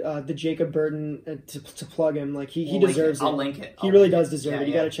started, the Jacob Burton, to plug him, like he deserves it. I'll link it. He really does deserve it.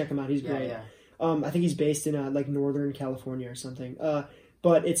 You got to check him out. He's great. Yeah. I think he's based in like Northern California or something.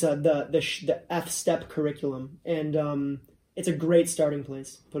 But it's the F-step curriculum, and it's a great starting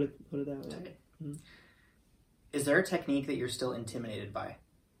place. Put it that way. Mm-hmm. Is there a technique that you're still intimidated by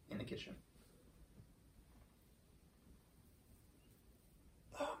in the kitchen?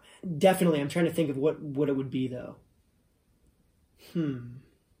 Oh man, definitely. I'm trying to think of what it would be though. I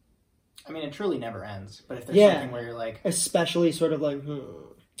mean, it truly never ends. But if there's something where you're like, especially sort of like,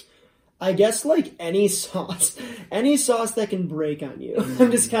 I guess like any sauce that can break on you.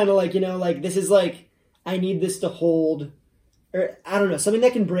 I'm just kind of like, like this is like I need this to hold. Or, I don't know, something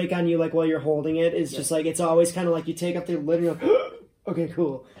that can break on you, like, while you're holding it is just, like, it's always kind of like you take up the lid and you're like, okay,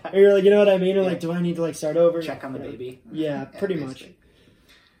 cool. Or you're like, you know what I mean? Or, like, do I need to, like, start over? Check on the baby. Yeah, pretty much.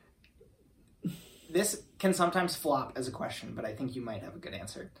 This can sometimes flop as a question, but I think you might have a good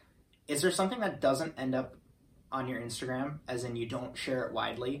answer. Is there something that doesn't end up on your Instagram, as in you don't share it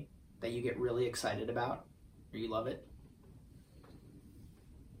widely, that you get really excited about, or you love it?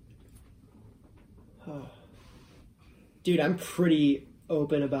 Dude, I'm pretty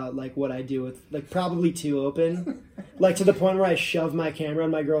open about, like, what I do with, like, probably too open. Like, to the point where I shove my camera in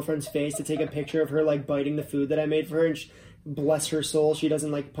my girlfriend's face to take a picture of her, like, biting the food that I made for her, and bless her soul, she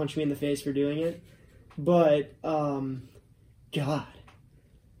doesn't, like, punch me in the face for doing it. But, God.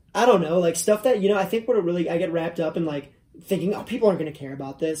 I don't know, like, stuff that, I think I get wrapped up in, like, thinking, oh, people aren't going to care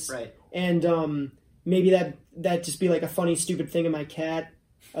about this. Right. And, maybe that just be, like, a funny, stupid thing of my cat.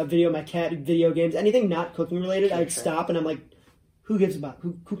 A video of my cat, video games, anything not cooking related, I'd stop and I'm like, who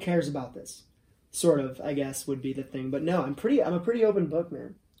cares about this? Sort of, I guess, would be the thing. But no, I'm a pretty open book,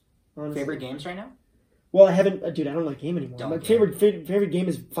 man. Honestly. Favorite games right now? Well, I haven't, dude, I don't like game anymore. My favorite game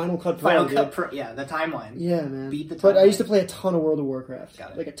is Final Cut Pro. Final Cut Pro, yeah, the timeline. Yeah, man. Beat the timeline. But I used to play a ton of World of Warcraft.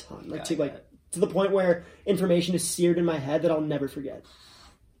 Got it. Like a ton. To the point where information is seared in my head that I'll never forget.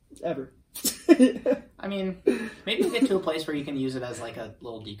 Ever. I mean, maybe get to a place where you can use it as like a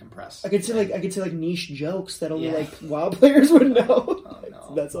little decompress. I could say like niche jokes that only like WoW players would know. Oh,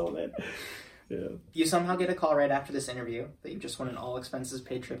 no. That's all, man. Yeah. You somehow get a call right after this interview that you've just won an all expenses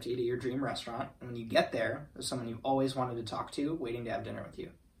paid trip to eat at your dream restaurant, and when you get there, there's someone you've always wanted to talk to waiting to have dinner with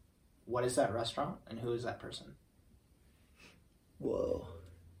you. What is that restaurant, and who is that person? Whoa.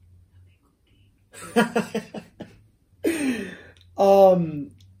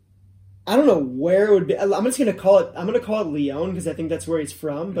 I don't know where it would be. I'm just gonna call it Lyon because I think that's where he's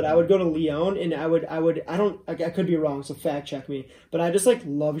from. But I would go to Lyon, and I could be wrong, so fact check me. But I just like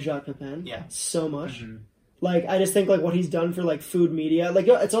love Jacques Pepin so much. Mm-hmm. Like I just think like what he's done for like food media. Like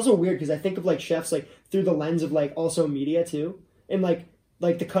it's also weird because I think of like chefs like through the lens of like also media too, and like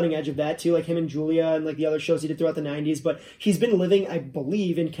like the cutting edge of that too, like him and Julia and like the other shows he did throughout the 90s. But he's been living, I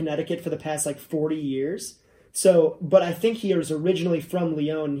believe, in Connecticut for the past like 40 years. So, but I think he was originally from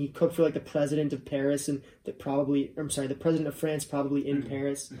Lyon. He cooked for like the president of Paris and the president of France, probably in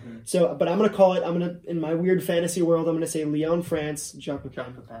Paris. Mm-hmm. So, but I'm going to call it, in my weird fantasy world, I'm going to say Lyon, France, Jacques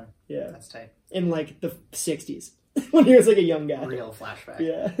Pepin. Yeah. That's tight. In like the 60s when he was like a young guy. Real flashback.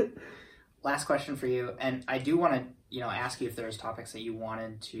 Yeah. Last question for you. And I do want to, ask you if there's topics that you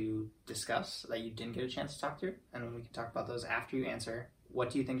wanted to discuss that you didn't get a chance to talk through. And we can talk about those after you answer. What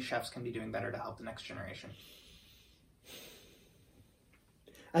do you think chefs can be doing better to help the next generation?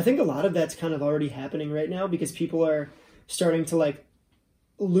 I think a lot of that's kind of already happening right now because people are starting to like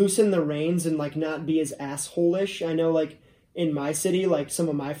loosen the reins and like not be as asshole-ish. I know like in my city, like some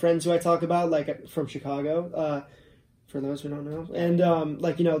of my friends who I talk about, like from Chicago, for those who don't know, and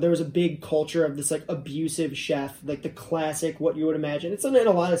there was a big culture of this like abusive chef, like the classic what you would imagine. It's in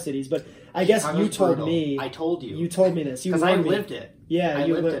a lot of cities, but I guess you told me. I told you. You told me this. Because I lived it. Yeah, I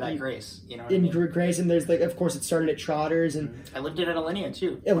lived it at Grace. You know what I mean? Grace, and there's like, of course, it started at Trotters, and I lived it at Alinea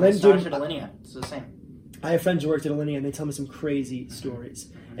too. I started at Alinea. It's the same. I have friends who worked at Alinea, and they tell me some crazy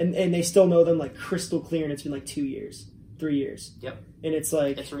stories, and they still know them like crystal clear, and it's been like 2 years, 3 years. Yep. And it's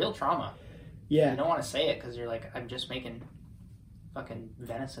like it's real trauma. Yeah. You don't want to say it because you're like, I'm just making fucking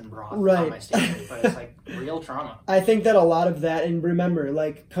venison broth right. on my station, but it's like real trauma. I think that a lot of that, and remember,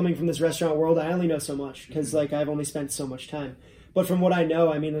 like coming from this restaurant world, I only know so much because like I've only spent so much time. But from what I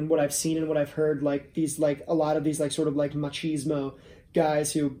know, I mean, and what I've seen and what I've heard, like these, like a lot of these, like sort of like machismo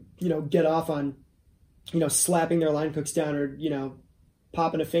guys who get off on, slapping their line cooks down or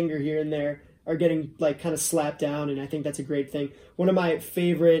popping a finger here and there are getting like kind of slapped down, and I think that's a great thing. One of my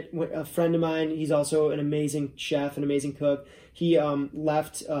favorite, a friend of mine, he's also an amazing chef, an amazing cook. He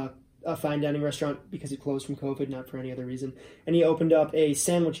left a fine dining restaurant because it closed from COVID, not for any other reason. And he opened up a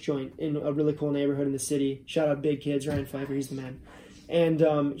sandwich joint in a really cool neighborhood in the city. Shout out Big Kids, Ryan Pfeiffer, he's the man. And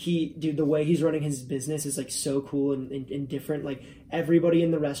the way he's running his business is like so cool and different. Like everybody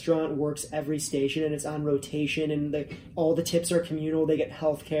in the restaurant works every station and it's on rotation, and all the tips are communal. They get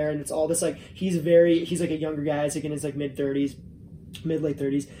health care, and it's all this like he's like a younger guy. He's like in his like late 30s,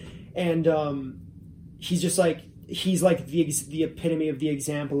 and he's just like. He's like the epitome of the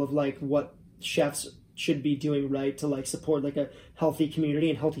example of like what chefs should be doing right to like support like a healthy community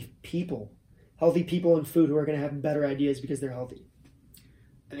and healthy people in food who are going to have better ideas because they're healthy.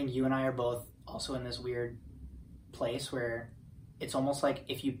 I think you and I are both also in this weird place where it's almost like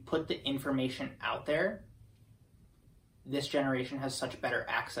if you put the information out there, this generation has such better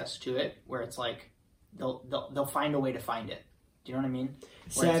access to it where it's like they'll find a way to find it. Do you know what I mean?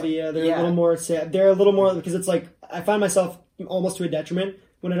 Savvy, like, they're a little more savvy. They're a little more, because it's like, I find myself almost to a detriment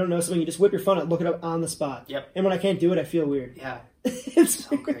when I don't know something. You just whip your phone out, look it up on the spot. Yep. And when I can't do it, I feel weird. Yeah. It's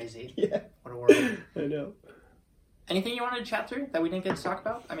so crazy. Yeah. What a world. I know. Anything you wanted to chat through that we didn't get to talk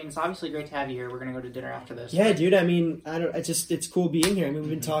about? I mean, it's obviously great to have you here. We're going to go to dinner after this. Yeah, dude. I mean, it's cool being here. I mean, we've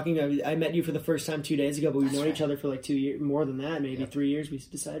been talking. I met you for the first time 2 days ago, but we've known each other for like 2 years, more than that, maybe 3 years. We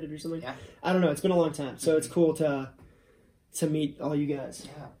decided or something. Yeah. I don't know. It's been a long time, so it's cool to meet all you guys.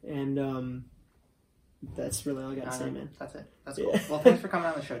 Yeah. And that's really all I got to say, man. That's it. That's cool. Well, thanks for coming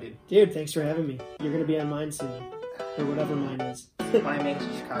on the show, dude. Dude, thanks for having me. You're going to be on mine soon. Or whatever mine is. Mine makes it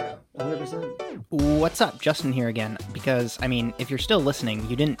Chicago. 100%. What's up? Justin here again. Because, I mean, if you're still listening,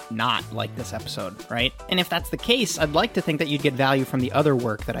 you didn't not like this episode, right? And if that's the case, I'd like to think that you'd get value from the other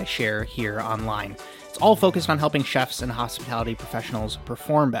work that I share here online. It's all focused on helping chefs and hospitality professionals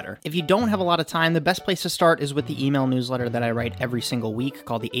perform better. If you don't have a lot of time, the best place to start is with the email newsletter that I write every single week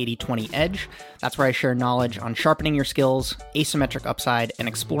called the 80/20 Edge. That's where I share knowledge on sharpening your skills, asymmetric upside, and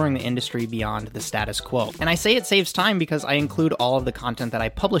exploring the industry beyond the status quo. And I say it saves time because I include all of the content that I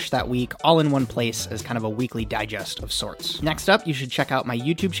publish that week all in one place as kind of a weekly digest of sorts. Next up, you should check out my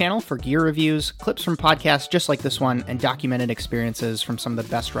YouTube channel for gear reviews, clips from podcasts just like this one, and documented experiences from some of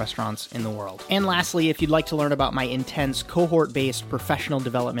the best restaurants in the world. And lastly, if you'd like to learn about my intense cohort-based professional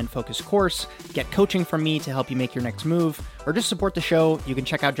development-focused course, get coaching from me to help you make your next move, or just support the show, you can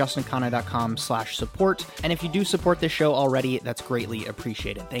check out justinkana.com/support. And if you do support this show already, that's greatly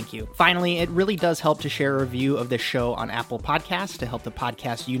appreciated. Thank you. Finally, it really does help to share a review of this show on Apple Podcasts to help the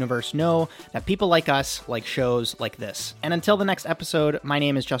podcast universe know that people like us like shows like this. And until the next episode, my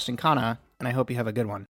name is Justin Kana, and I hope you have a good one.